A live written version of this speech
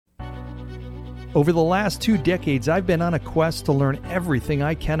Over the last 2 decades, I've been on a quest to learn everything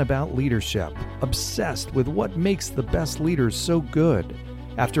I can about leadership, obsessed with what makes the best leaders so good.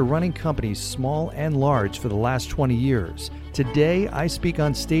 After running companies small and large for the last 20 years, today I speak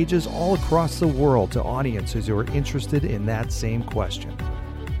on stages all across the world to audiences who are interested in that same question.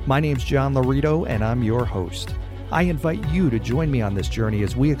 My name's John Laurito, and I'm your host. I invite you to join me on this journey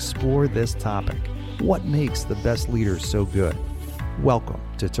as we explore this topic. What makes the best leaders so good? Welcome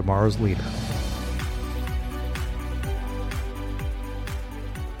to Tomorrow's Leader.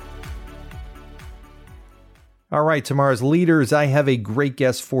 All right, Tomorrow's Leaders, I have a great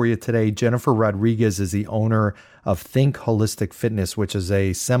guest for you today. Jennifer Rodriguez is the owner of Think Holistic Fitness, which is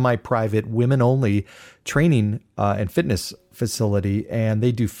a semi-private, women-only training and fitness facility, and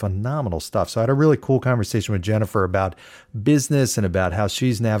they do phenomenal stuff. So I had a really cool conversation with Jennifer about business and about how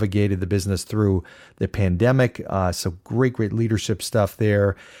she's navigated the business through the pandemic. So great leadership stuff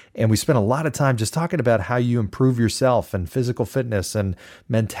there. And we spent a lot of time just talking about how you improve yourself and physical fitness and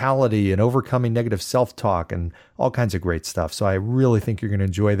mentality and overcoming negative self-talk and all kinds of great stuff. So I really think you're going to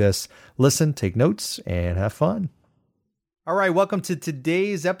enjoy this. Listen, take notes, and have fun. All right, welcome to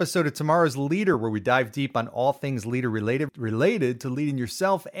today's episode of Tomorrow's Leader, where we dive deep on all things leader related to leading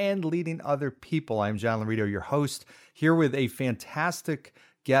yourself and leading other people. I'm John Laurito, your host, here with a fantastic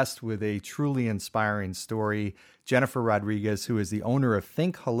guest with a truly inspiring story, Jennifer Rodriguez, who is the owner of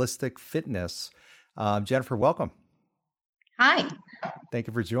Think Holistic Fitness. Jennifer, welcome. Hi. Thank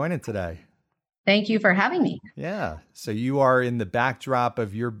you for joining today. Thank you for having me. Yeah. So you are in the backdrop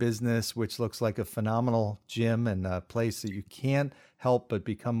of your business, which looks like a phenomenal gym and a place that you can't help but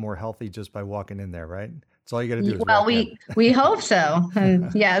become more healthy just by walking in there, right? That's all you got to do. Well, we hope so.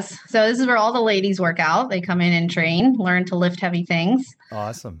 And yes. So this is where all the ladies work out. They come in and train, learn to lift heavy things.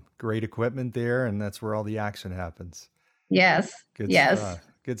 Awesome. Great equipment there. And that's where all the action happens. Yes. Good yes. Stuff.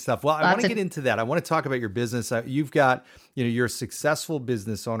 Good stuff. Well, I want to get into that. I want to talk about your business. You've got, you're a successful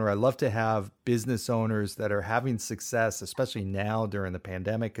business owner. I love to have business owners that are having success, especially now during the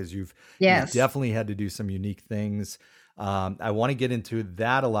pandemic, because you've definitely had to do some unique things. I want to get into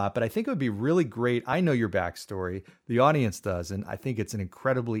that a lot, but I think it would be really great. I know your backstory. The audience does, and I think it's an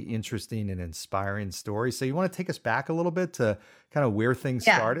incredibly interesting and inspiring story. So you want to take us back a little bit to kind of where things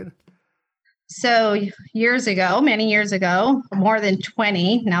started? So many years ago, more than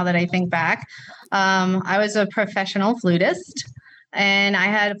 20, now that I think back, I was a professional flutist, and I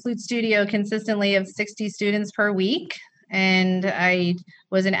had a flute studio consistently of 60 students per week. And I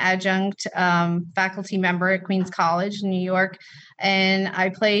was an adjunct faculty member at Queens College in New York. And I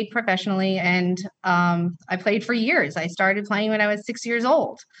played professionally, and I played for years. I started playing when I was 6 years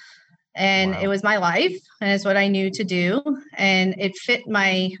old. And It was my life, and it's what I knew to do. And it fit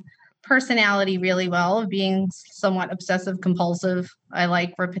my personality really well, of being somewhat obsessive compulsive. I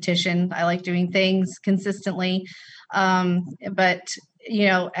like repetition. I like doing things consistently. But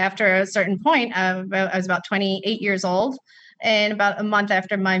after a certain point, I was about 28 years old, and about a month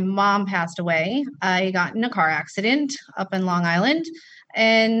after my mom passed away, I got in a car accident up in Long Island,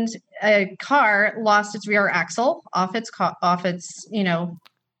 and a car lost its rear axle off its car,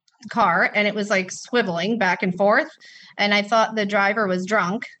 and it was like swiveling back and forth. And I thought the driver was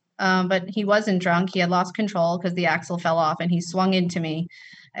drunk. But he wasn't drunk. He had lost control because the axle fell off, and he swung into me.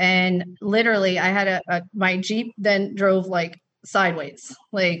 And literally, I had my Jeep then drove like sideways.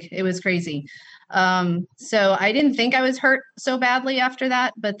 Like, it was crazy. So I didn't think I was hurt so badly after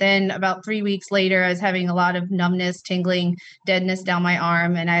that. But then about 3 weeks later, I was having a lot of numbness, tingling, deadness down my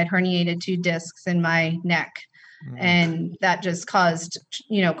arm, and I had herniated 2 discs in my neck. And that just caused,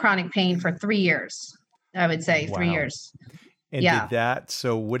 chronic pain for 3 years, I would say. Wow. 3 years. And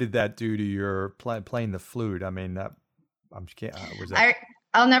what did that do to your playing the flute? I mean,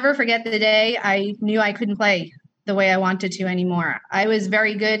 I'll never forget the day I knew I couldn't play the way I wanted to anymore. I was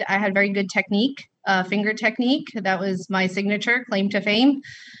very good. I had very good technique, finger technique. That was my signature, claim to fame.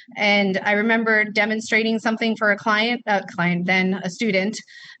 And I remember demonstrating something for a student.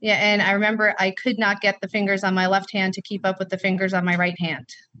 Yeah. And I remember I could not get the fingers on my left hand to keep up with the fingers on my right hand.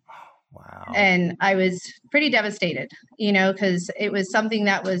 Wow. And I was pretty devastated, because it was something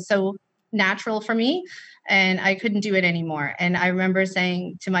that was so natural for me, and I couldn't do it anymore. And I remember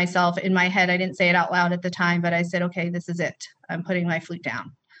saying to myself in my head, I didn't say it out loud at the time, but I said, okay, this is it. I'm putting my flute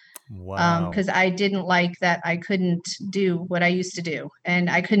down. Wow. Because I didn't like that I couldn't do what I used to do, and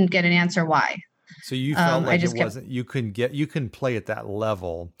I couldn't get an answer why. So you felt like you couldn't play at that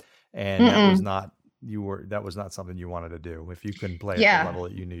level, and that was not something you wanted to do. If you couldn't play at the level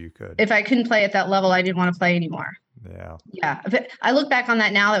that you knew you could. If I couldn't play at that level, I didn't want to play anymore. Yeah. Yeah. I look back on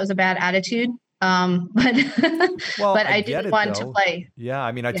that now, that was a bad attitude. But Well, but I I get didn't it want to though. play. Yeah,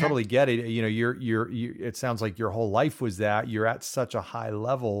 I mean, I Yeah. totally get it. You know, it sounds like your whole life was that you're at such a high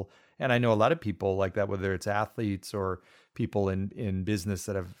level. And I know a lot of people like that, whether it's athletes or people in business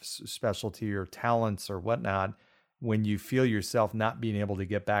that have specialty or talents or whatnot. When you feel yourself not being able to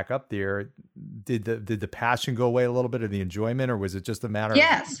get back up there, did the passion go away a little bit, or the enjoyment, or was it just a matter of,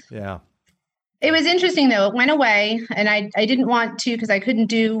 Yes. yeah, It was interesting though. It went away and I didn't want to because I couldn't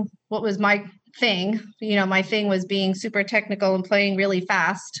do what was my thing. You know, my thing was being super technical and playing really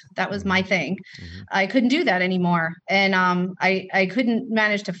fast. That was my hmm thing. hmm I couldn't do that anymore. And I couldn't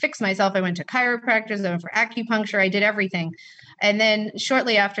manage to fix myself. I went to chiropractors, I went for acupuncture, I did everything. And then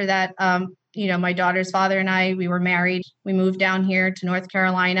shortly after that, you know, my daughter's father and I, we were married. We moved down here to North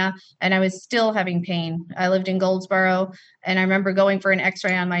Carolina and I was still having pain. I lived in Goldsboro and I remember going for an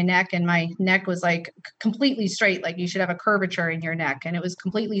x-ray on my neck and my neck was like completely straight, like you should have a curvature in your neck. And it was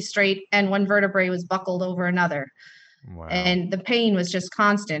completely straight and one vertebrae was buckled over another. Wow. And the pain was just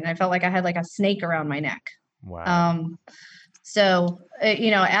constant. I felt like I had like a snake around my neck. Wow. Um, so,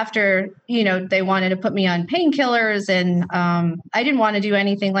 you know, after, you know, they wanted to put me on painkillers and I didn't want to do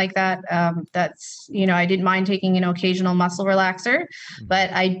anything like that. That's, you know, I didn't mind taking an occasional muscle relaxer,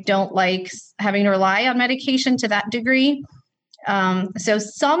 but I don't like having to rely on medication to that degree. So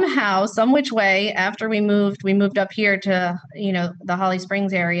somehow, some which way, after we moved up here to, you know, the Holly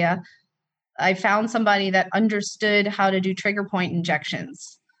Springs area, I found somebody that understood how to do trigger point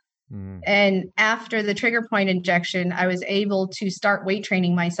injections. Mm. And after the trigger point injection, I was able to start weight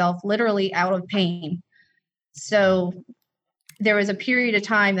training myself literally out of pain. So there was a period of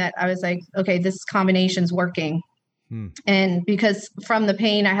time that I was like, okay, this combination's working. Mm. And because from the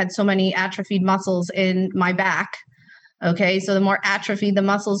pain, I had so many atrophied muscles in my back. Okay. So the more atrophied the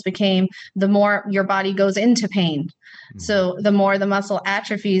muscles became, the more your body goes into pain. So the more the muscle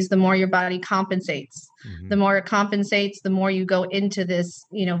atrophies, the more your body compensates. Mm-hmm. The more it compensates, the more you go into this,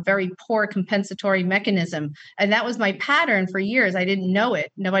 you know, very poor compensatory mechanism. And that was my pattern for years. I didn't know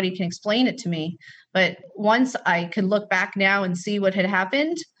it. Nobody can explain it to me. But once I could look back now and see what had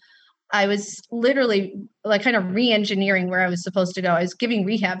happened, I was literally like kind of re-engineering where I was supposed to go. I was giving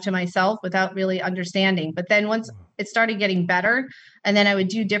rehab to myself without really understanding. But then once it started getting better, and then I would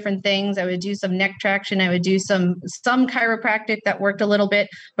do different things. I would do some neck traction. I would do some chiropractic that worked a little bit.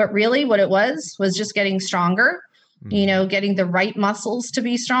 But really what it was just getting stronger, you know, getting the right muscles to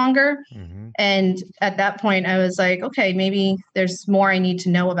be stronger. Mm-hmm. And at that point, I was like, okay, maybe there's more I need to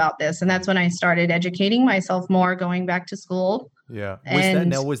know about this. And that's when I started educating myself more, going back to school. Yeah.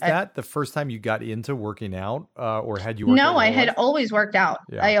 And Was that the first time you got into working out, or had you worked out? No, I had always worked out.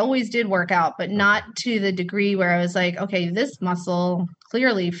 Yeah. I always did work out, but not to the degree where I was like, okay, this muscle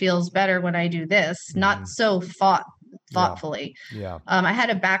clearly feels better when I do this. Not so thoughtfully. Yeah. I had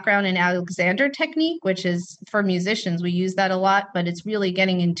a background in Alexander technique, which is for musicians. We use that a lot, but it's really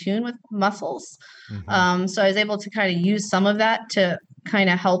getting in tune with muscles. So I was able to kind of use some of that to kind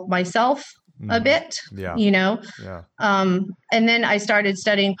of help myself a bit, you know? Yeah. And then I started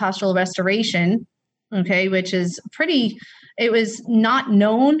studying postural restoration, okay, which is it was not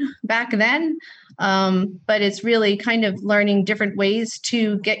known back then, but it's really kind of learning different ways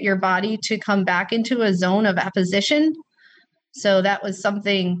to get your body to come back into a zone of apposition. So that was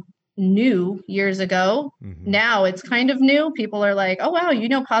something new years ago. Now it's kind of new. People are like, oh, wow, you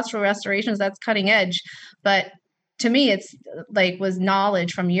know, postural restorations, that's cutting edge. But to me, it's like was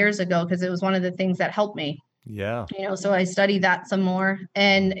knowledge from years ago because it was one of the things that helped me. Yeah. You know, so I studied that some more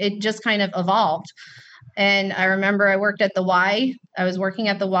and it just kind of evolved. And I remember I worked at the Y. I was working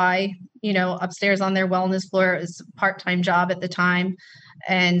at the Y, you know, upstairs on their wellness floor. It was a part-time job at the time.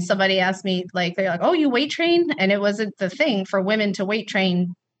 And somebody asked me, like, they're like, oh, you weight train? And it wasn't the thing for women to weight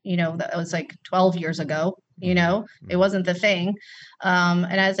train, you know, that was like 12 years ago. You know, it wasn't the thing.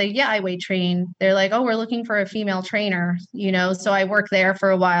 And I was like, yeah, I weight train. They're like, oh, we're looking for a female trainer, you know? So I worked there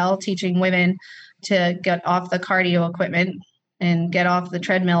for a while teaching women to get off the cardio equipment and get off the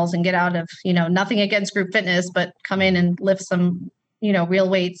treadmills and get out of, you know, nothing against group fitness, but come in and lift some, you know, real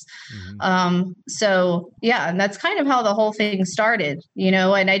weights. So yeah, and that's kind of how the whole thing started, you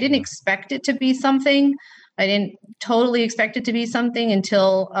know, and I didn't expect it to be something. I didn't totally expect it to be something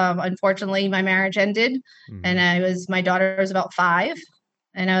until, unfortunately, my marriage ended and my daughter was about 5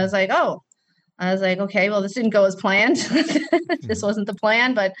 and I was like, okay, well, this didn't go as planned. This wasn't the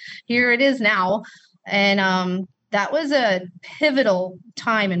plan, but here it is now. And that was a pivotal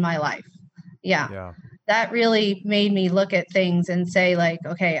time in my life. Yeah. That really made me look at things and say like,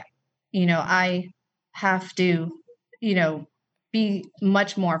 okay, you know, I have to, you know, be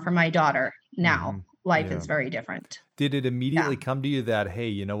much more for my daughter now. life is very different. Did it immediately come to you that, hey,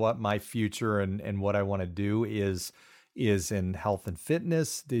 you know what, my future and what I want to do is in health and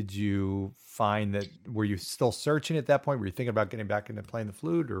fitness? Did you find that, were you still searching at that point? Were you thinking about getting back into playing the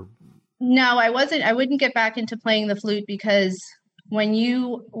flute, or? No, I wasn't. I wouldn't get back into playing the flute, because when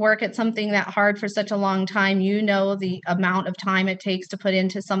you work at something that hard for such a long time, you know the amount of time it takes to put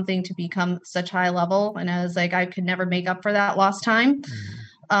into something to become such high level. And I was like, I could never make up for that lost time.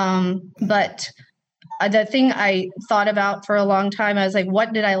 But the thing I thought about for a long time, I was like,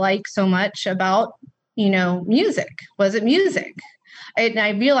 what did I like so much about, music? Was it music? And I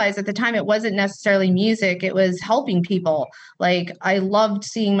realized at the time it wasn't necessarily music, it was helping people. Like, I loved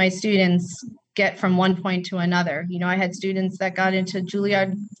seeing my students get from one point to another. I had students that got into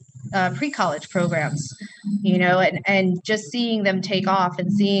Juilliard pre-college programs, and just seeing them take off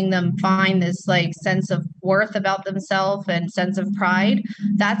and seeing them find this like sense of worth about themselves and sense of pride.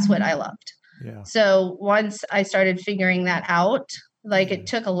 That's what I loved. Yeah. So once I started figuring that out, like, it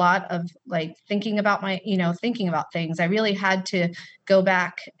took a lot of like thinking about things. I really had to go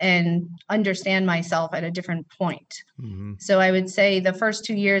back and understand myself at a different point. Mm-hmm. So I would say the first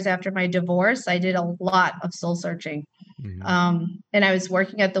 2 years after my divorce, I did a lot of soul searching. Mm-hmm. And I was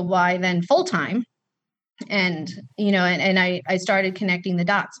working at the Y then full time. And, I started connecting the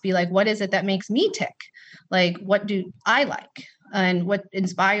dots, be like, what is it that makes me tick? Like, what do I like? And what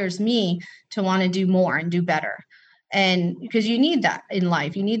inspires me to want to do more and do better? And because you need that in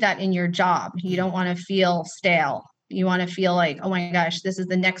life, you need that in your job. You don't want to feel stale. You want to feel like, oh my gosh, this is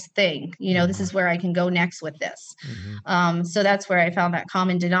the next thing. This is where I can go next with this. Mm-hmm. So that's where I found that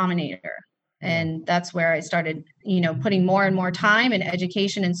common denominator. And that's where I started, putting more and more time in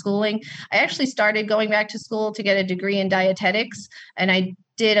education and schooling. I actually started going back to school to get a degree in dietetics. And I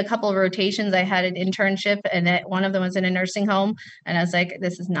did a couple of rotations. I had an internship, and one of them was in a nursing home. And I was like,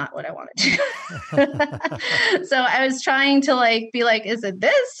 this is not what I want to do. So I was trying to be like, is it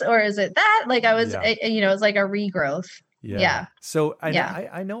this or is it that? Like, I was, it was like a regrowth. Yeah. So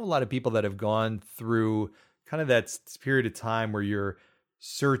I know a lot of people that have gone through kind of that period of time where you're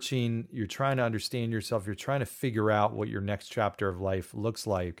searching, you're trying to understand yourself, you're trying to figure out what your next chapter of life looks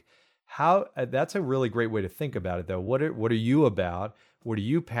like. That's a really great way to think about it, though. What are you about? What are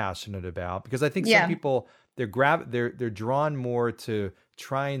you passionate about? Because I think some people, they're drawn more to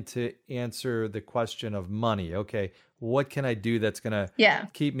trying to answer the question of money. Okay, what can I do that's going to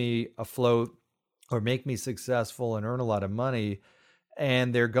keep me afloat or make me successful and earn a lot of money?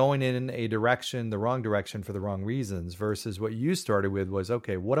 And they're going in the wrong direction for the wrong reasons, versus what you started with was,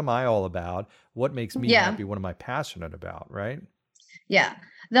 okay, what am I all about? What makes me happy? What am I passionate about? Right? Yeah.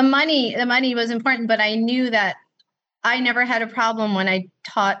 The money was important, but I knew that I never had a problem when I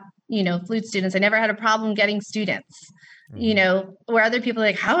taught, flute students. I never had a problem getting students, where other people are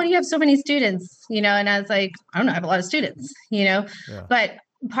like, how do you have so many students? And I was like, I don't know, I have a lot of students, but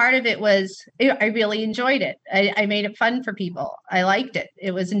part of it was, I really enjoyed it. I made it fun for people. I liked it.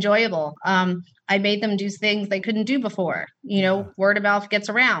 It was enjoyable. I made them do things they couldn't do before. Word of mouth gets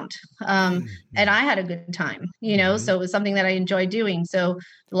around. And I had a good time, so it was something that I enjoyed doing. So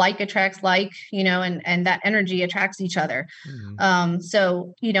like attracts like, and that energy attracts each other.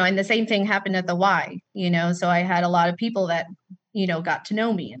 So, and the same thing happened at the Y, so I had a lot of people that, got to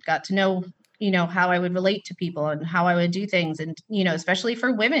know me and got to know, how I would relate to people and how I would do things. And, especially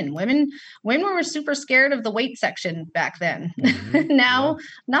for women were super scared of the weight section back then. Now,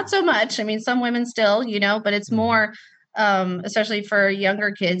 not so much. I mean, some women still, but it's more, especially for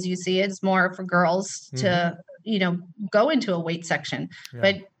younger kids, you see it's more for girls to, go into a weight section.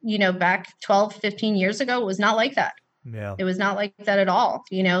 But, back 12, 15 years ago, it was not like that. Yeah. It was not like that at all,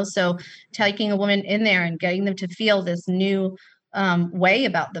 so taking a woman in there and getting them to feel this new way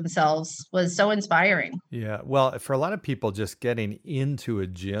about themselves was so inspiring. Yeah. Well, for a lot of people, just getting into a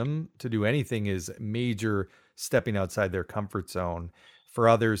gym to do anything is major stepping outside their comfort zone. For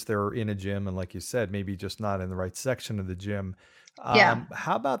others, they're in a gym and, like you said, maybe just not in the right section of the gym.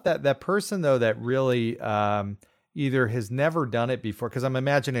 How about that person, though, that really either has never done it before? Because I'm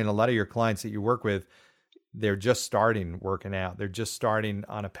imagining a lot of your clients that you work with, they're just starting working out. They're just starting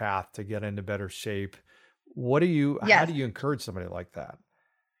on a path to get into better shape. How do you encourage somebody like that?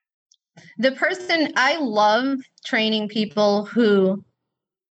 I love training people who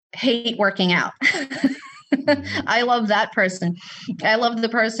hate working out. I love that person. I love the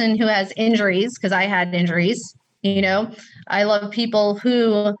person who has injuries, because I had injuries, I love people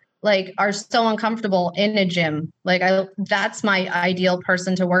who are so uncomfortable in a gym. That's my ideal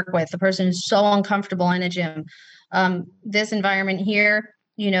person to work with. The person who's so uncomfortable in a gym. This environment here,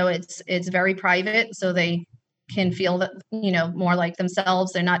 it's very private. So they can feel that, more like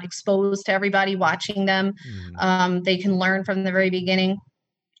themselves. They're not exposed to everybody watching them. They can learn from the very beginning.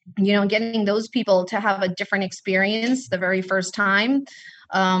 Getting those people to have a different experience the very first time,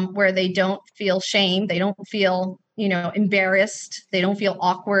 where they don't feel shame, they don't feel, embarrassed, they don't feel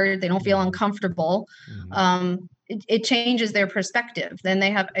awkward, they don't feel uncomfortable. It changes their perspective. Then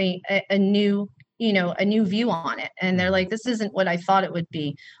they have a new view on it. And they're like, this isn't what I thought it would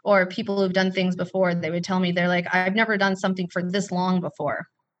be. Or people who've done things before, they would tell me, they're like, I've never done something for this long before,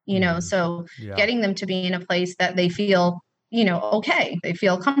 so getting them to be in a place that they feel, okay, they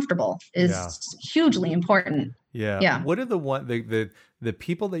feel comfortable is hugely important. Yeah. What are the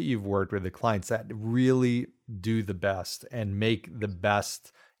people that you've worked with, the clients that really do the best and make the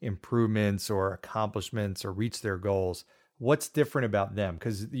best improvements or accomplishments or reach their goals? What's different about them?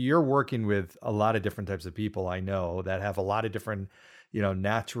 Because you're working with a lot of different types of people, I know, that have a lot of different,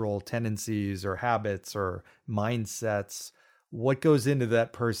 natural tendencies or habits or mindsets. What goes into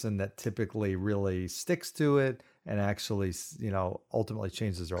that person that typically really sticks to it and actually, ultimately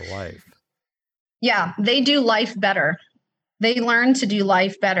changes their life? Yeah, they do life better. They learn to do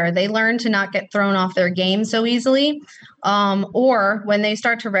life better. They learn to not get thrown off their game so easily. Or when they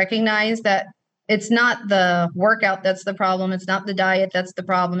start to recognize that it's not the workout that's the problem. It's not the diet that's the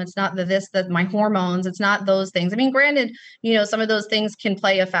problem. It's not that my hormones. It's not those things. I mean, granted, some of those things can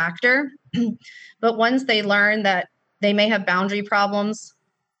play a factor. But once they learn that they may have boundary problems,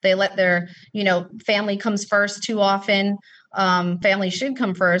 they let their, family comes first too often. Family should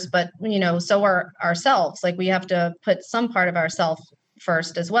come first, but, so are ourselves. Like, we have to put some part of ourselves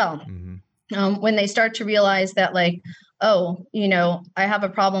first as well. When they start to realize that, like, oh, I have a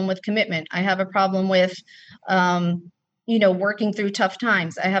problem with commitment. I have a problem with, working through tough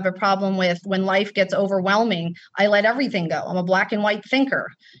times. I have a problem with when life gets overwhelming, I let everything go. I'm a black and white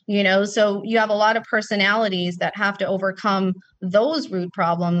thinker, so you have a lot of personalities that have to overcome those root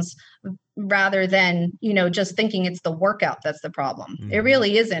problems rather than, just thinking it's the workout that's the problem. It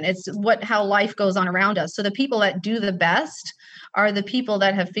really isn't. It's how life goes on around us. So the people that do the best are the people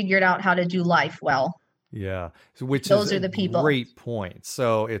that have figured out how to do life well. Yeah. So those are the people. Great point.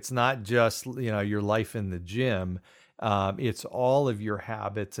 So it's not just, your life in the gym. It's all of your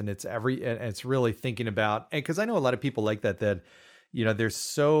habits, and it's really thinking about, and because I know a lot of people like that, they're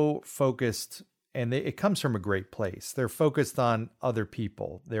so focused, and it comes from a great place. They're focused on other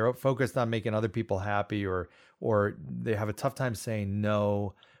people. They're focused on making other people happy, or they have a tough time saying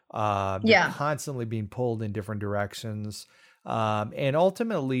no. They're constantly being pulled in different directions. And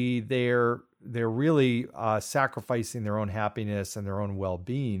ultimately they're really sacrificing their own happiness and their own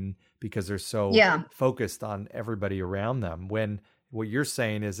well-being because they're so focused on everybody around them. When what you're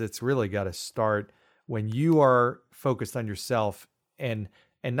saying is it's really got to start when you are focused on yourself, and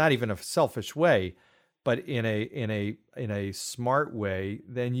not even a selfish way, but in a smart way,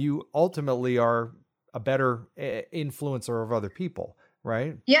 then you ultimately are a better influencer of other people.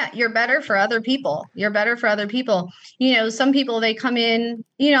 Right. Yeah. You're better for other people. Some people, they come in,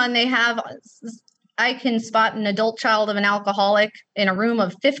 and I can spot an adult child of an alcoholic in a room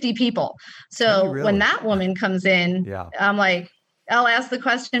of 50 people. So when that woman comes in, I'm like, I'll ask the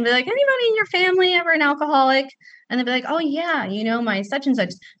question, be like, anybody in your family ever an alcoholic? And they'll be like, oh yeah, my such and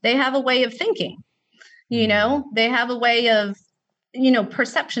such. They have a way of thinking, they have a way of,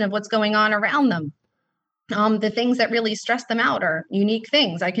 perception of what's going on around them. The things that really stress them out are unique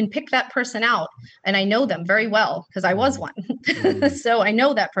things. I can pick that person out, and I know them very well because I was one. So I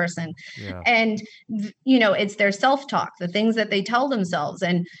know that person. And, it's their self-talk, the things that they tell themselves,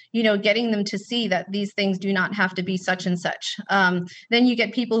 and, getting them to see that these things do not have to be such and such. Then you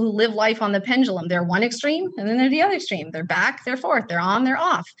get people who live life on the pendulum. They're one extreme, and then they're the other extreme. They're back, they're forth, they're on, they're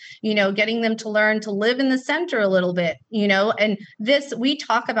off, getting them to learn to live in the center a little bit, and we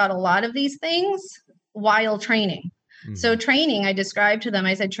talk about a lot of these things while training. So training, I described to them,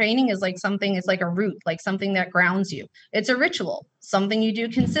 I said, training is like something, it's like a root, like something that grounds you. It's a ritual, something you do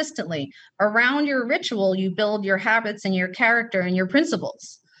consistently. Around your ritual, you build your habits and your character and your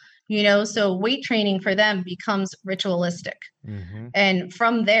principles, so weight training for them becomes ritualistic. And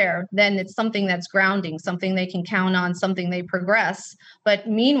from there, then it's something that's grounding, something they can count on, something they progress. But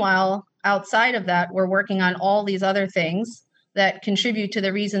meanwhile, outside of that, we're working on all these other things that contribute to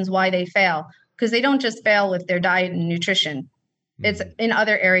the reasons why they fail. Because they don't just fail with their diet and nutrition. It's in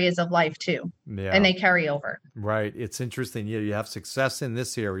other areas of life too. And they carry over. Right. It's interesting. You have success in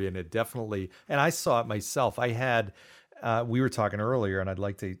this area, and it definitely, and I saw it myself. I had, we were talking earlier, and I'd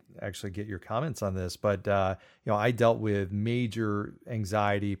like to actually get your comments on this, but, I dealt with major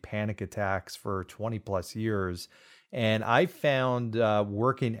anxiety, panic attacks for 20 plus years. And I found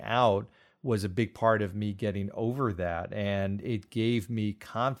working out was a big part of me getting over that, and it gave me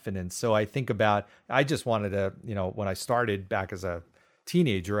confidence. So I think about, I just wanted to, when I started back as a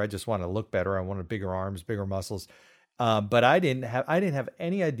teenager, I just wanted to look better. I wanted bigger arms, bigger muscles. But I didn't have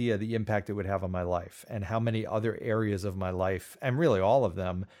any idea the impact it would have on my life and how many other areas of my life, and really all of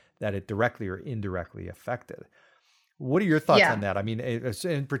them, that it directly or indirectly affected. What are your thoughts on that? I mean,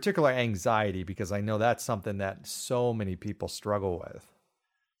 in particular, anxiety, because I know that's something that so many people struggle with.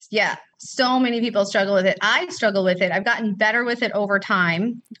 Yeah, so many people struggle with it. I struggle with it. I've gotten better with it over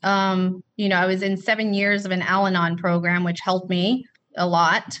time. I was in 7 years of an Al-Anon program, which helped me a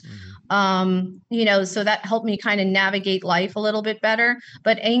lot. So that helped me kind of navigate life a little bit better.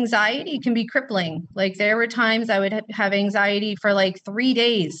 But anxiety can be crippling. Like there were times I would have anxiety for like 3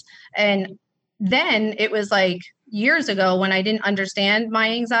 days. And then it was like years ago when I didn't understand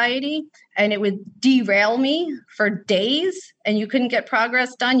my anxiety, and it would derail me for days, and you couldn't get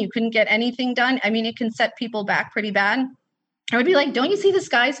progress done. You couldn't get anything done. I mean, it can set people back pretty bad. I would be like, don't you see the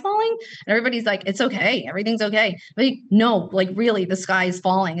sky's falling? And everybody's like, it's okay. Everything's okay. Like, no, like really, the sky's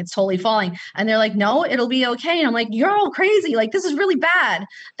falling. It's totally falling. And they're like, no, it'll be okay. And I'm like, you're all crazy. Like, this is really bad.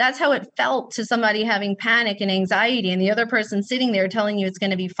 That's how it felt to somebody having panic and anxiety, and the other person sitting there telling you it's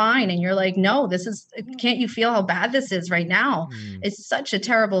going to be fine. And you're like, no, can't you feel how bad this is right now? It's such a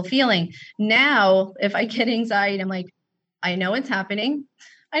terrible feeling. Now, if I get anxiety, I'm like, I know it's happening.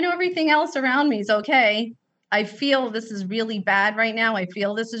 I know everything else around me is okay. I feel this is really bad right now. I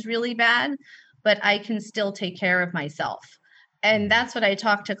feel this is really bad, but I can still take care of myself. And that's what I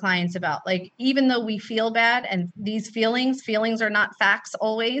talk to clients about. Like, even though we feel bad, and these feelings are not facts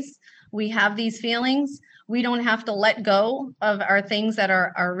always. We have these feelings. We don't have to let go of our things that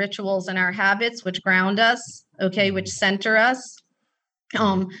are our rituals and our habits, which ground us, okay, which center us.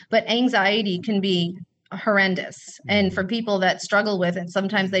 But anxiety can be horrendous. And for people that struggle with it,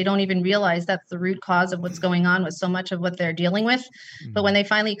 sometimes they don't even realize that's the root cause of what's going on with so much of what they're dealing with. But when they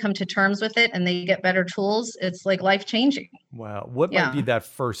finally come to terms with it and they get better tools, it's like life-changing. Wow. What might be that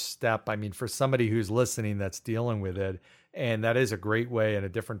first step? I mean, for somebody who's listening that's dealing with it, and that is a great way and a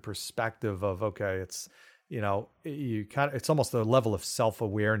different perspective of, okay, it's, it's almost a level of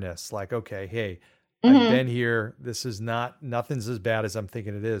self-awareness. Like, okay, hey, I've been here. This is nothing's as bad as I'm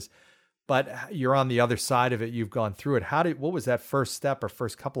thinking it is. But you're on the other side of it. You've gone through it. What was that first step or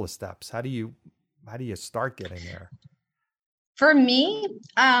first couple of steps? How do you start getting there? For me,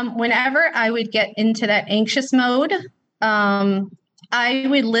 whenever I would get into that anxious mode, I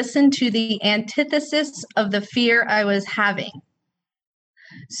would listen to the antithesis of the fear I was having.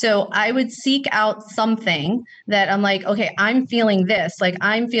 So I would seek out something that I'm like, okay, I'm feeling this. Like,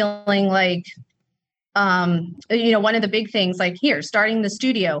 I'm feeling like, one of the big things, like here, starting the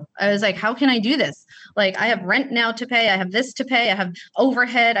studio, I was like, how can I do this? Like, I have rent now to pay. I have this to pay. I have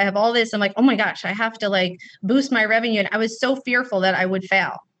overhead. I have all this. I'm like, oh my gosh, I have to like boost my revenue. And I was so fearful that I would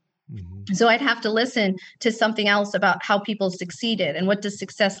fail. So I'd have to listen to something else about how people succeeded, and what does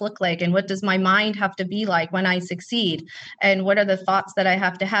success look like, and what does my mind have to be like when I succeed, and what are the thoughts that I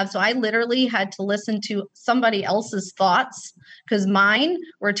have to have. So I literally had to listen to somebody else's thoughts because mine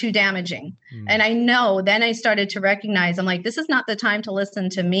were too damaging. And then I started to recognize, I'm like, this is not the time to listen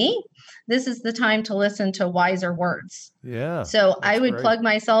to me. This is the time to listen to wiser words. Yeah. So I would plug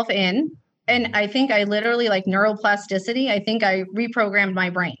myself in, and I think I literally, like neuroplasticity, I think I reprogrammed my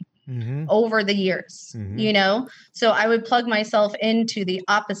brain. Over the years, so I would plug myself into the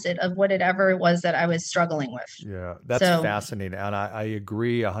opposite of whatever it was that I was struggling with. Yeah, that's fascinating. And I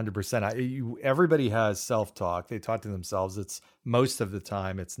agree 100%. Everybody has self-talk. They talk to themselves. It's most of the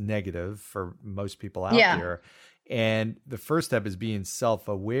time it's negative for most people out there. And the first step is being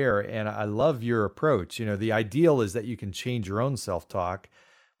self-aware. And I love your approach. The ideal is that you can change your own self-talk,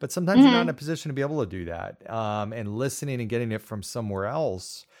 but sometimes you're not in a position to be able to do that. And listening and getting it from somewhere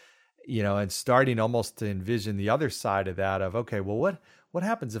else, and starting almost to envision the other side of that of, okay, well, what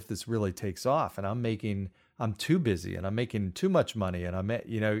happens if this really takes off and I'm too busy and I'm making too much money,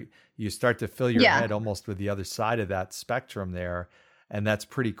 and you start to fill your head almost with the other side of that spectrum there. And that's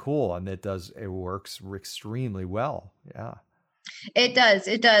pretty cool. And it works extremely well. Yeah. It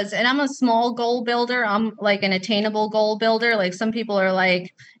does. And I'm a small goal builder. I'm like an attainable goal builder. Like, some people are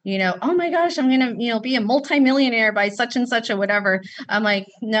like, oh my gosh, I'm going to, be a multimillionaire by such and such or whatever. I'm like,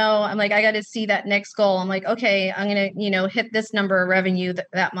 no, I got to see that next goal. I'm like, okay, I'm going to, hit this number of revenue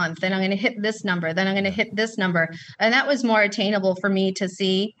that month. Then I'm going to hit this number. Then I'm going to hit this number. And that was more attainable for me to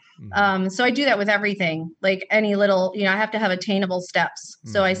see. So I do that with everything, like any little, I have to have attainable steps.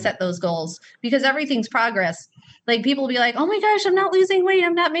 So I set those goals because everything's progress. Like, people will be like, oh my gosh, I'm not losing weight.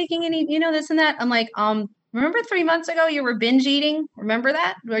 I'm not making any, this and that. I'm like, remember 3 months ago you were binge eating? Remember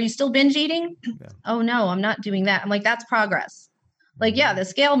that? Are you still binge eating? Yeah. Oh no, I'm not doing that. I'm like, that's progress. Like, yeah, Mm-hmm. the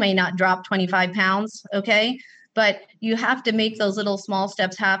scale may not drop 25 pounds. Okay. But you have to make those little small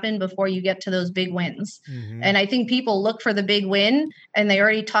steps happen before you get to those big wins. Mm-hmm. And I think people look for the big win and they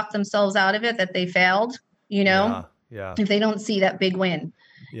already talk themselves out of it that they failed, Yeah. Yeah. if they don't see that big win.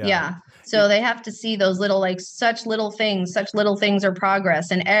 Yeah. Yeah. So they have to see those little, like such little things are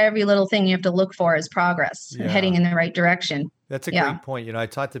progress. And every little thing you have to look for is progress and Yeah. heading in the right direction. That's a Yeah. great point. I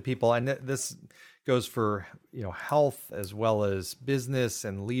talk to people, and this goes for, health as well as business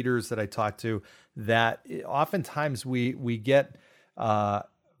and leaders that I talk to, that oftentimes we get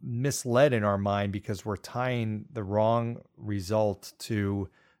misled in our mind because we're tying the wrong result to,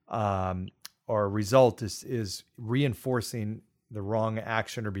 or result is reinforcing the wrong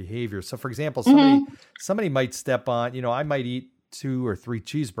action or behavior. So for example, somebody might step on, I might eat 2 or 3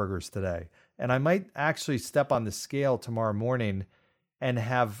 cheeseburgers today, and I might actually step on the scale tomorrow morning and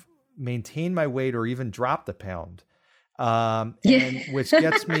have maintained my weight or even dropped a pound. And which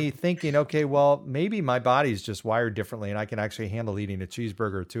gets me thinking, okay, well, maybe my body's just wired differently and I can actually handle eating a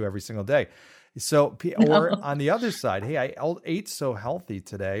cheeseburger or 2 every single day. So, or on the other side, hey, I ate so healthy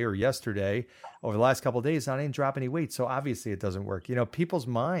today or yesterday over the last couple of days, I didn't drop any weight. So obviously it doesn't work. People's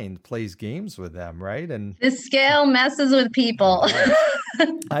mind plays games with them, right? And the scale messes with people.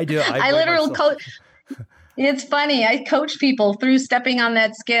 I do. I literally It's funny. I coach people through stepping on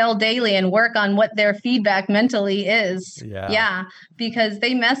that scale daily and work on what their feedback mentally is. Yeah. Because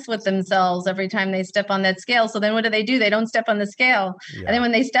they mess with themselves every time they step on that scale. So then what do? They don't step on the scale. Yeah. And then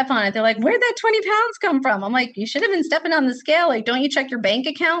when they step on it, they're like, where'd that 20 pounds come from? I'm like, you should have been stepping on the scale. Like, don't you check your bank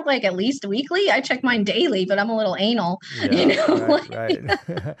account like at least weekly? I check mine daily, but I'm a little anal. Yeah, right.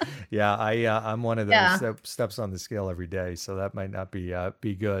 Yeah. I'm one of those that steps on the scale every day. So that might not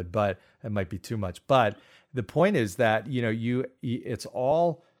be good, but it might be too much. But the point is that,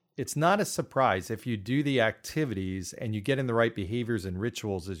 it's not a surprise if you do the activities and you get in the right behaviors and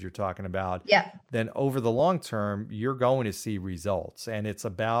rituals, as you're talking about, then over the long term, you're going to see results. And it's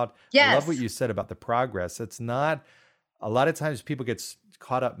about, I love what you said about the progress. It's not, a lot of times people get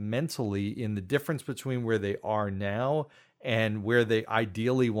caught up mentally in the difference between where they are now and where they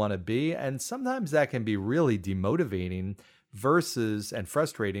ideally want to be. And sometimes that can be really demotivating and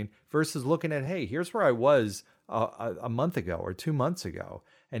frustrating versus looking at, hey, here's where I was a month ago or 2 months ago,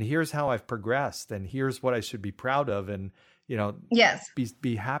 and here's how I've progressed, and here's what I should be proud of, and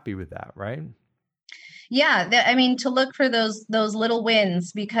be happy with that, right? Yeah, I mean, to look for those little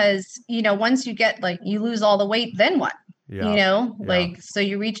wins, because once you get you lose all the weight, then what? So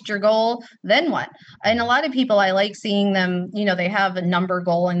you reached your goal, then what? And a lot of people, I like seeing them, they have a number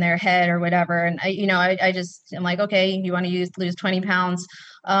goal in their head or whatever. And I'm like, okay, you want to lose 20 pounds.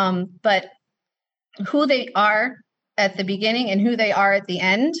 But who they are at the beginning and who they are at the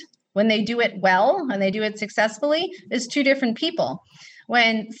end, when they do it well and they do it successfully, is 2 different people.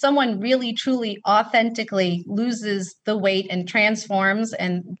 When someone really, truly, authentically loses the weight and transforms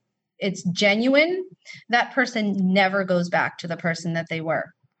and it's genuine, that person never goes back to the person that they were.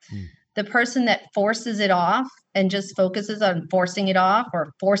 The person that forces it off and just focuses on forcing it off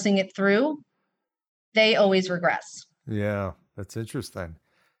or forcing it through, they always regress. Yeah, that's interesting.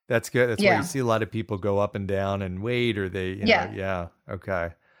 That's good. That's why you see a lot of people go up and down in weight, or they, okay.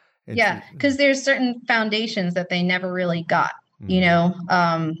 Yeah, because there's certain foundations that they never really got.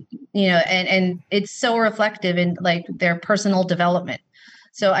 And it's so reflective in their personal development.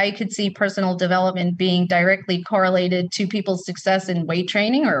 So I could see personal development being directly correlated to people's success in weight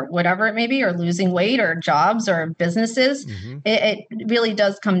training or whatever it may be, or losing weight or jobs or businesses. It really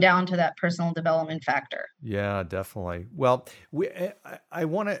does come down to that personal development factor. Yeah, definitely. Well, I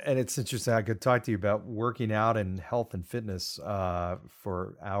want to, and it's interesting, I could talk to you about working out and health and fitness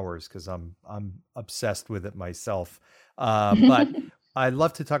for hours, because I'm obsessed with it myself. But I'd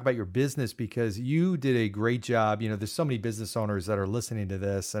love to talk about your business, because you did a great job. There's so many business owners that are listening to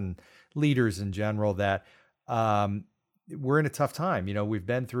this, and leaders in general, that we're in a tough time. We've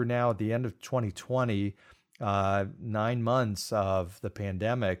been through now at the end of 2020, 9 months of the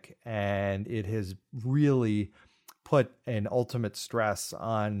pandemic, and it has really put an ultimate stress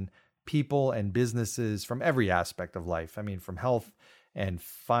on people and businesses from every aspect of life. I mean, from health and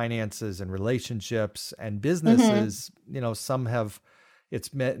finances and relationships and businesses, some have,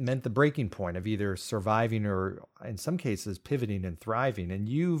 it's meant the breaking point of either surviving or, in some cases, pivoting and thriving. And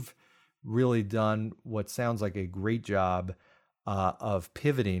you've really done what sounds like a great job of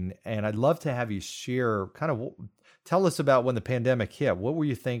pivoting. And I'd love to have you share, tell us about when the pandemic hit. What were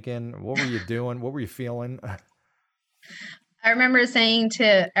you thinking? What were you doing? What were you feeling? I remember saying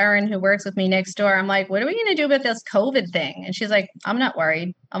to Erin, who works with me next door, I'm like, what are we going to do with this COVID thing? And she's like, I'm not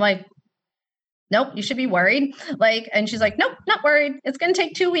worried. I'm like, nope, you should be worried. Like, and she's like, nope, not worried. It's going to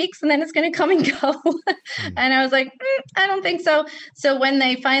take 2 weeks and then it's going to come and go. And I was like, I don't think so. So when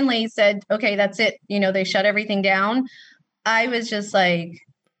they finally said, okay, that's it, they shut everything down, I was just like,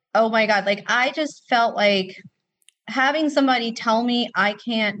 oh my God. Like, I just felt like having somebody tell me I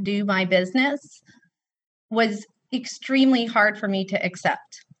can't do my business was extremely hard for me to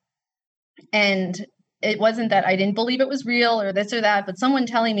accept. And it wasn't that I didn't believe it was real or this or that, but someone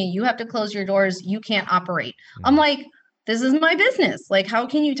telling me you have to close your doors, you can't operate. I'm like, this is my business. Like, how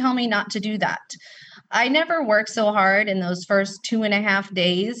can you tell me not to do that? I never worked so hard in those first 2.5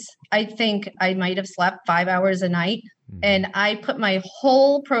 days. I think I might have slept 5 hours a night. And I put my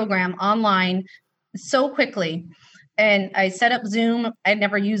whole program online so quickly. And I set up Zoom. I'd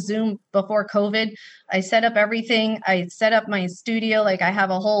never used Zoom before COVID. I set up everything. I set up my studio. Like, I have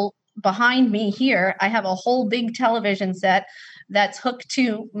a whole, behind me here, I have a whole big television set that's hooked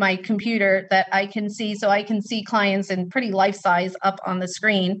to my computer that I can see. So I can see clients in pretty life size up on the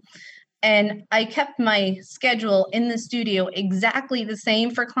screen. And I kept my schedule in the studio exactly the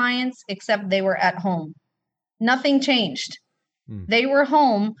same for clients, except they were at home. Nothing changed. They were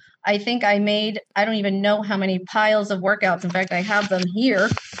home. I think I made, I don't even know how many piles of workouts. In fact, I have them here.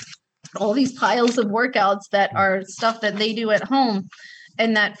 All these piles of workouts that are stuff that they do at home.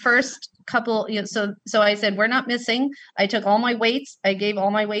 And that first couple, so I said, we're not missing. I took all my weights. I gave all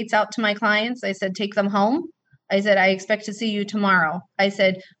my weights out to my clients. I said, take them home. I said, I expect to see you tomorrow. I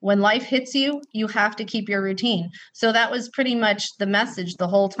said, when life hits you, you have to keep your routine. So that was pretty much the message the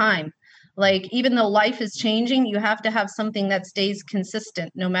whole time. Like, even though life is changing, you have to have something that stays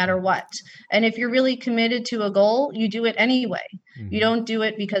consistent no matter what. And if you're really committed to a goal, you do it anyway. You don't do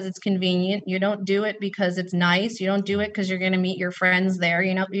it because it's convenient. You don't do it because it's nice. You don't do it because you're going to meet your friends there.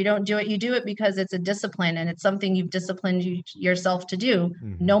 You don't do it. You do it because it's a discipline and it's something you've disciplined yourself to do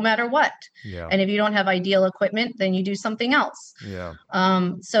no matter what. Yeah. And if you don't have ideal equipment, then you do something else. Yeah.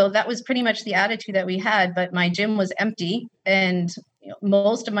 So that was pretty much the attitude that we had, but my gym was empty and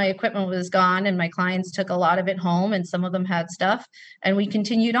most of my equipment was gone and my clients took a lot of it home and some of them had stuff and we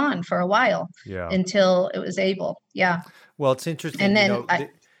continued on for a while until it was able. Yeah. Well, it's interesting. And then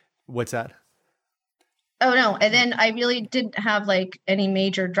what's that? Oh, no. And then I really didn't have like any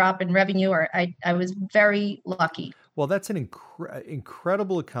major drop in revenue or I was very lucky. Well, that's an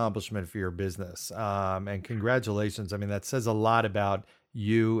incredible accomplishment for your business. And congratulations. I mean, that says a lot about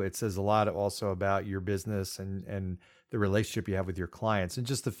you. It says a lot also about your business and the relationship you have with your clients. And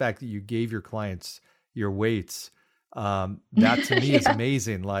just the fact that you gave your clients your weights, that to me is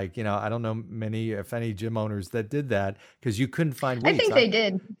amazing. Like, I don't know many, if any, gym owners that did that because you couldn't find weights. I think they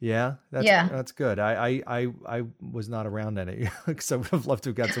did. Yeah. That's good. I was not around any because I would have loved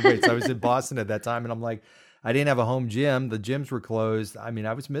to have got some weights. I was in Boston at that time and I'm like, I didn't have a home gym. The gyms were closed. I mean,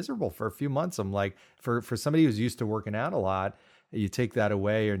 I was miserable for a few months. I'm like, for somebody who's used to working out a lot, you take that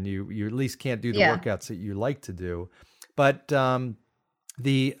away and you at least can't do the workouts that you like to do. But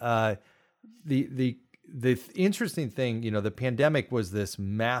the interesting thing, the pandemic was this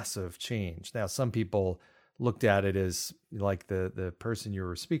massive change. Now, some people looked at it as like the person you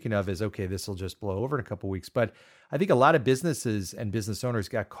were speaking of is, okay, this will just blow over in a couple of weeks. But I think a lot of businesses and business owners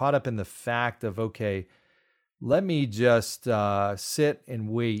got caught up in the fact of, okay, let me just sit and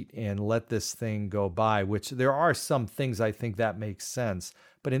wait and let this thing go by, which there are some things I think that makes sense.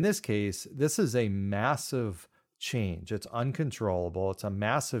 But in this case, this is a massive change. It's uncontrollable. It's a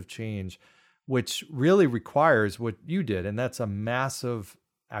massive change, which really requires what you did. And that's a massive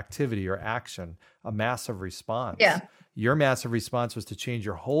activity or action, a massive response. Yeah. Your massive response was to change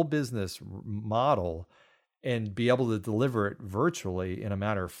your whole business model and be able to deliver it virtually in a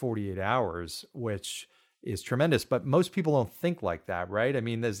matter of 48 hours, which is tremendous. But most people don't think like that, right? I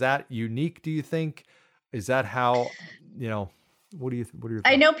mean, is that unique, do you think? Is that how, what are your thoughts?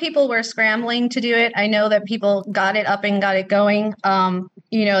 I know people were scrambling to do it. I know that people got it up and got it going. They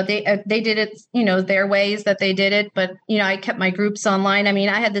did it, their ways that they did it. But, I kept my groups online. I mean,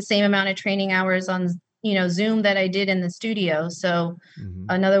 I had the same amount of training hours on, Zoom that I did in the studio. So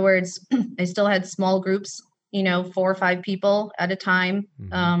in other words, I still had small groups, 4 or 5 people at a time.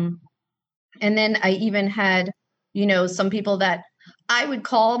 And then I even had, some people that I would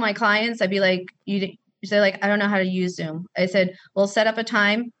call my clients. I'd be like, you say like, I don't know how to use Zoom. I said, well, set up a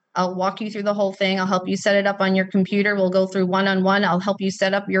time. I'll walk you through the whole thing. I'll help you set it up on your computer. We'll go through one-on-one. I'll help you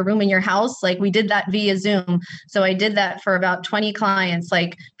set up your room in your house. Like we did that via Zoom. So I did that for about 20 clients,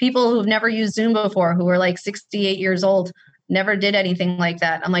 like people who've never used Zoom before, who were like 68 years old, never did anything like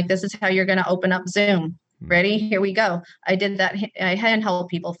that. I'm like, this is how you're going to open up Zoom. Ready? Here we go. I did that. I handheld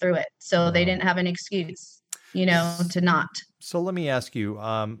people through it. So they didn't have an excuse, to not. So let me ask you,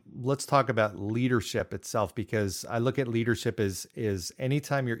 let's talk about leadership itself, because I look at leadership as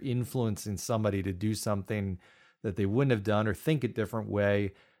anytime you're influencing somebody to do something that they wouldn't have done or think a different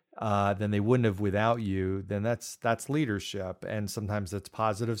way than they wouldn't have without you, then that's leadership. And sometimes it's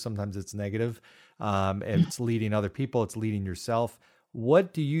positive, sometimes it's negative. It's leading other people, it's leading yourself.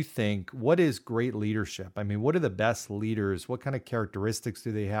 What do you think? What is great leadership? I mean, what are the best leaders? What kind of characteristics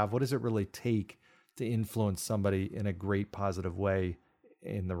do they have? What does it really take to influence somebody in a great positive way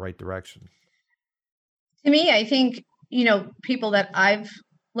in the right direction? To me, I think, people that I've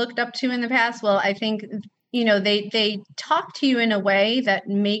looked up to in the past, well, I think, they talk to you in a way that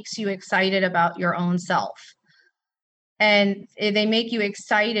makes you excited about your own self. And they make you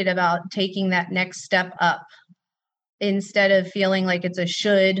excited about taking that next step up instead of feeling like it's a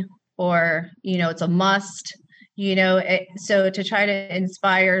should or, it's a must. So to try to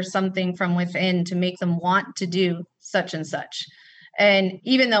inspire something from within to make them want to do such and such. And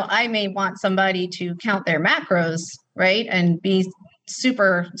even though I may want somebody to count their macros, right, and be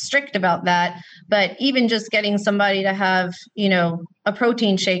super strict about that, but even just getting somebody to have, a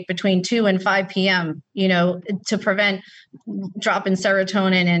protein shake between 2 and 5 p.m., to prevent drop in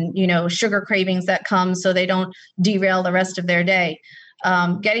serotonin and, sugar cravings that come so they don't derail the rest of their day.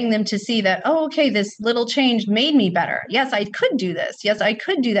 Getting them to see that, oh, okay, this little change made me better. Yes, I could do this. Yes, I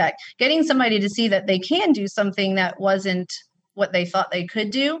could do that. Getting somebody to see that they can do something that wasn't what they thought they could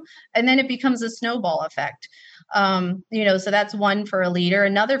do. And then it becomes a snowball effect. So that's one for a leader.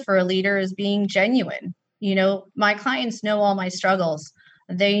 Another for a leader is being genuine. My clients know all my struggles.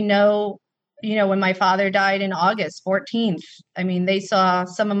 They know, when my father died in August 14th, I mean, they saw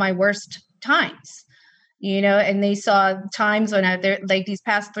some of my worst times. And they saw times when like these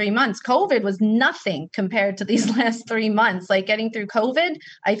past 3 months, COVID was nothing compared to these last 3 months. Like getting through COVID,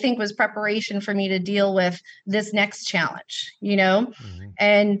 I think was preparation for me to deal with this next challenge, Mm-hmm.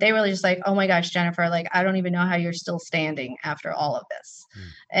 And they were just like, oh my gosh, Jennifer, like, I don't even know how you're still standing after all of this. Mm-hmm.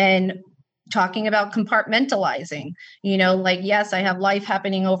 And talking about compartmentalizing, like, yes, I have life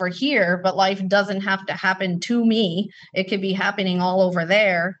happening over here, but life doesn't have to happen to me. It could be happening all over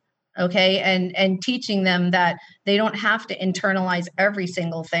there. Okay. And teaching them that they don't have to internalize every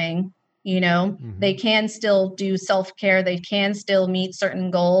single thing, mm-hmm. They can still do self-care. They can still meet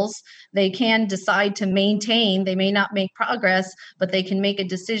certain goals. They can decide to maintain. They may not make progress, but they can make a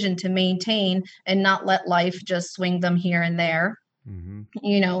decision to maintain and not let life just swing them here and there.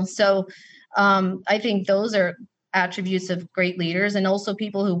 Mm-hmm. So I think those are attributes of great leaders, and also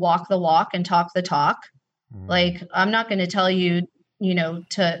people who walk the walk and talk the talk. Mm-hmm. Like, I'm not going to tell you,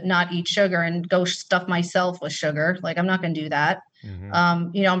 to not eat sugar and go stuff myself with sugar. Like, I'm not going to do that. Mm-hmm.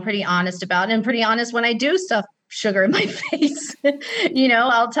 I'm pretty honest about it, and pretty honest when I do stuff sugar in my face.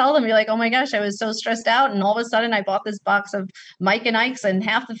 I'll tell them, you're like, oh my gosh, I was so stressed out. And all of a sudden I bought this box of Mike and Ike's and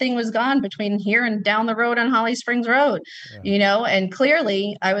half the thing was gone between here and down the road on Holly Springs Road, and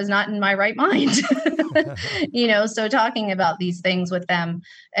clearly I was not in my right mind, so talking about these things with them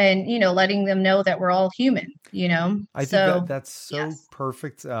and, letting them know that we're all human, I think that's so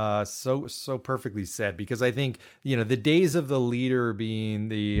perfect. So perfectly said, because I think, the days of the leader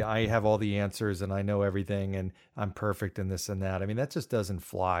being I have all the answers and I know everything and I'm perfect in this and that. I mean, that just doesn't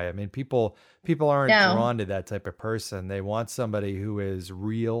fly. I mean, people aren't drawn to that type of person. They want somebody who is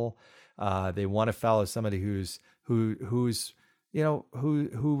real. They want to follow somebody who's who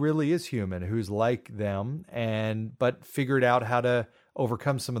really is human, who's like them, but figured out how to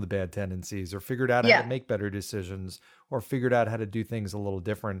overcome some of the bad tendencies, or figured out how to make better decisions, or figured out how to do things a little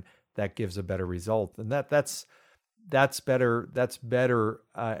different that gives a better result. And that's better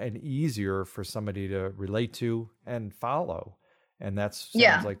and easier for somebody to relate to and follow. And that's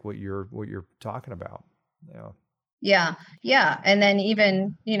sounds like what you're talking about. Yeah. And then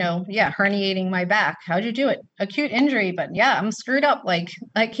even, herniating my back. How'd you do it? Acute injury, but I'm screwed up. Like,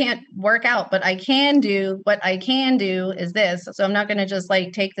 I can't work out, but I can do what I can do is this. So I'm not going to just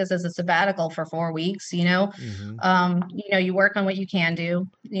like take this as a sabbatical for 4 weeks, Mm-hmm. You work on what you can do,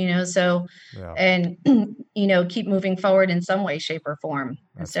 and, keep moving forward in some way, shape or form.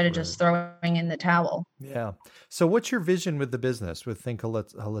 That's instead of just throwing in the towel. Yeah. So what's your vision with the business, with Think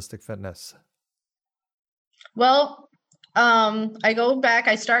Holistic Fitness? Well,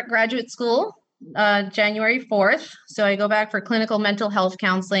 I start graduate school January 4th. So I go back for clinical mental health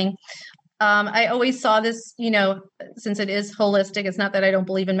counseling. I always saw this, since it is holistic, it's not that I don't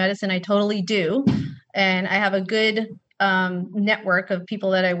believe in medicine. I totally do. And I have a good network of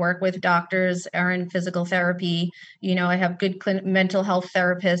people that I work with. Doctors are in physical therapy. I have good mental health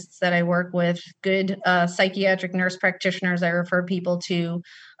therapists that I work with, good psychiatric nurse practitioners I refer people to.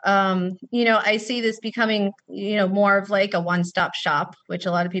 I see this becoming, more of like a one-stop shop, which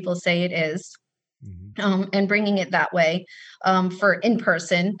a lot of people say it is, and bringing it that way for in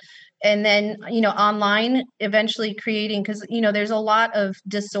person. And then, online, eventually creating, because, there's a lot of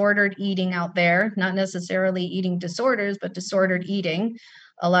disordered eating out there, not necessarily eating disorders, but disordered eating.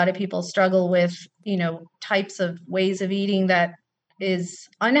 A lot of people struggle with, types of ways of eating that is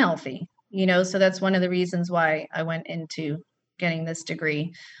unhealthy, so that's one of the reasons why I went into getting this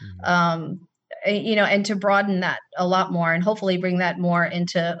degree. And to broaden that a lot more and hopefully bring that more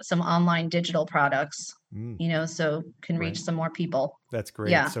into some online digital products, so can reach some more people. That's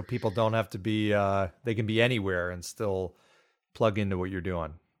great. Yeah. So people don't have to be, they can be anywhere and still plug into what you're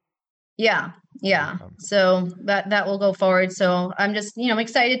doing. Yeah. Yeah. So that will go forward. So I'm just, I'm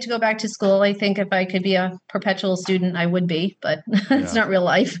excited to go back to school. I think if I could be a perpetual student, I would be, but it's not real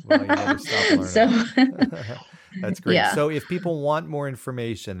life. Well, you never stop learning. So that's great. Yeah. So if people want more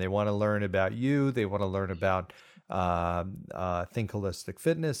information, they want to learn about you, they want to learn about Think Holistic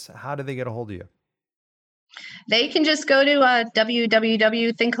Fitness, how do they get a hold of you? They can just go to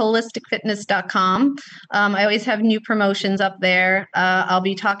www.thinkholisticfitness.com. I always have new promotions up there. I'll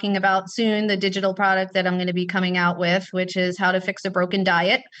be talking about soon the digital product that I'm going to be coming out with, which is how to fix a broken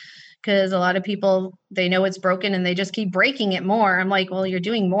diet. Because a lot of people, they know it's broken and they just keep breaking it more. I'm like, well, you're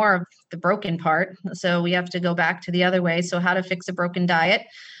doing more of the broken part. So we have to go back to the other way. So how to fix a broken diet.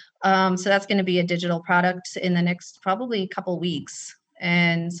 So that's going to be a digital product in the next probably couple weeks.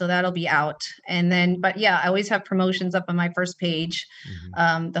 And so that'll be out. And then, but yeah, I always have promotions up on my first page,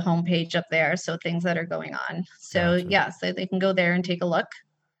 the homepage up there. So things that are going on. So yeah, so they can go there and take a look.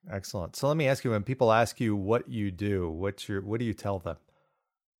 Excellent. So let me ask you, when people ask you what you do, what do you tell them?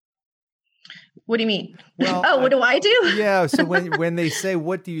 What do you mean? Well, what do I do? Yeah. So when they say,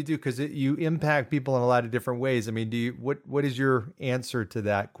 what do you do? Because you impact people in a lot of different ways. I mean, what is your answer to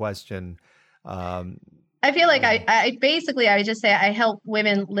that question? I feel like I basically, I just say I help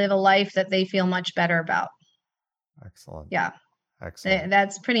women live a life that they feel much better about. Excellent. Yeah. Excellent.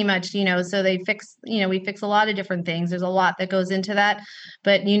 That's pretty much, so they fix, we fix a lot of different things. There's a lot that goes into that.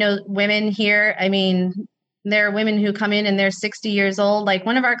 But, women here, I mean, there are women who come in and they're 60 years old. Like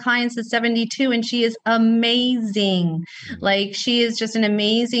one of our clients is 72 and she is amazing. Like she is just an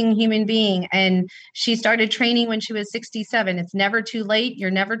amazing human being. And she started training when she was 67. It's never too late. You're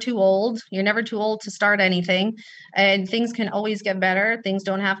never too old. You're never too old to start anything. And things can always get better. Things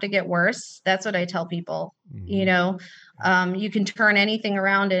don't have to get worse. That's what I tell people. You can turn anything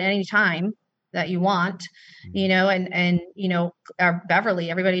around at any time that you want, and our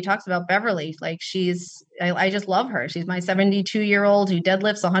Beverly, everybody talks about Beverly. Like I just love her. She's my 72-year-old who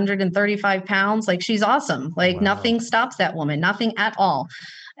deadlifts 135 pounds. Like she's awesome. Like nothing stops that woman, nothing at all.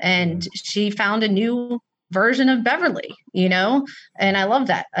 And she found a new version of Beverly, and I love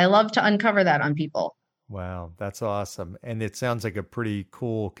that. I love to uncover that on people. Wow. That's awesome. And it sounds like a pretty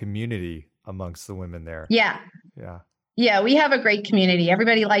cool community amongst the women there. Yeah. Yeah. Yeah, we have a great community.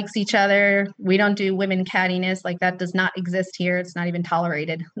 Everybody likes each other. We don't do women cattiness. Like that does not exist here. It's not even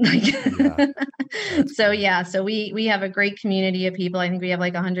tolerated. So we have a great community of people. I think we have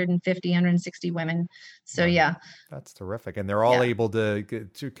like 150, 160 women. So yeah. That's terrific. And they're all able to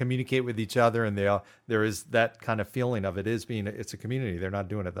communicate with each other. And there is that kind of feeling of it's a community. They're not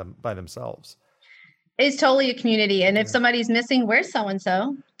doing it by themselves. It's totally a community. And if somebody's missing, where's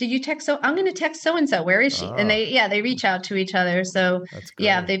so-and-so? Did you text? I'm going to text so-and-so. Where is she? And they reach out to each other. So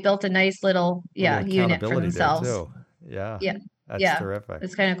they built a nice little unit for themselves. Yeah. Yeah. That's terrific.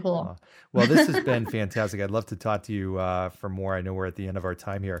 It's kind of cool. Well, this has been fantastic. I'd love to talk to you for more. I know we're at the end of our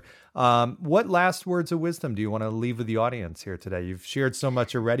time here. What last words of wisdom do you want to leave with the audience here today? You've shared so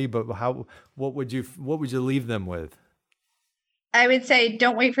much already, but what would you leave them with? I would say,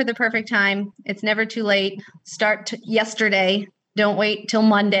 don't wait for the perfect time. It's never too late. Start yesterday. Don't wait till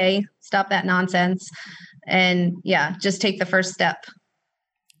Monday. Stop that nonsense. And just take the first step.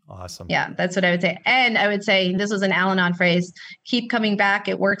 Awesome. Yeah, that's what I would say. And I would say, this was an Al-Anon phrase, keep coming back.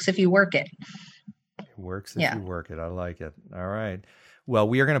 It works if you work it. It works if you work it. I like it. All right. Well,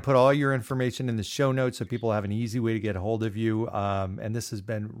 we are going to put all your information in the show notes so people have an easy way to get a hold of you. And this has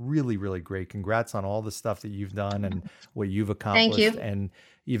been really, really great. Congrats on all the stuff that you've done and what you've accomplished. Thank you. And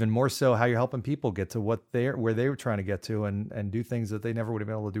even more so, how you're helping people get to where they were trying to get to and do things that they never would have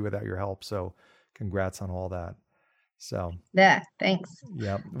been able to do without your help. So congrats on all that. So yeah, thanks.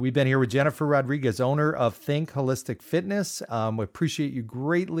 Yeah, we've been here with Jennifer Rodriguez, owner of Think Holistic Fitness. We appreciate you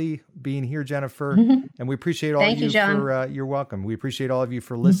greatly being here, Jennifer, and we appreciate all Thank you, John. for. You're welcome. We appreciate all of you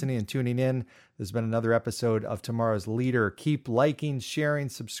for listening and tuning in. There's been another episode of Tomorrow's Leader. Keep liking, sharing,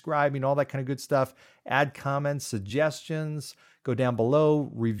 subscribing, all that kind of good stuff. Add comments, suggestions. Go down below.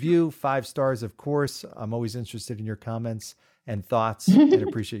 Review 5 stars, of course. I'm always interested in your comments and thoughts, and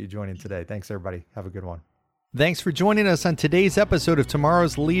appreciate you joining today. Thanks, everybody. Have a good one. Thanks for joining us on today's episode of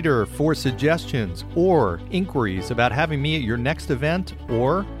Tomorrow's Leader. For suggestions or inquiries about having me at your next event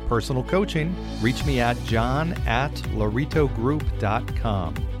or personal coaching, reach me at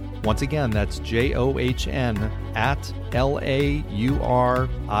john@lauritogroup.com. Once again, that's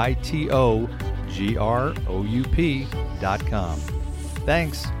JOHN@LAURITOGROUP.com.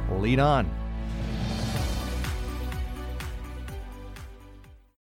 Thanks. Lead on.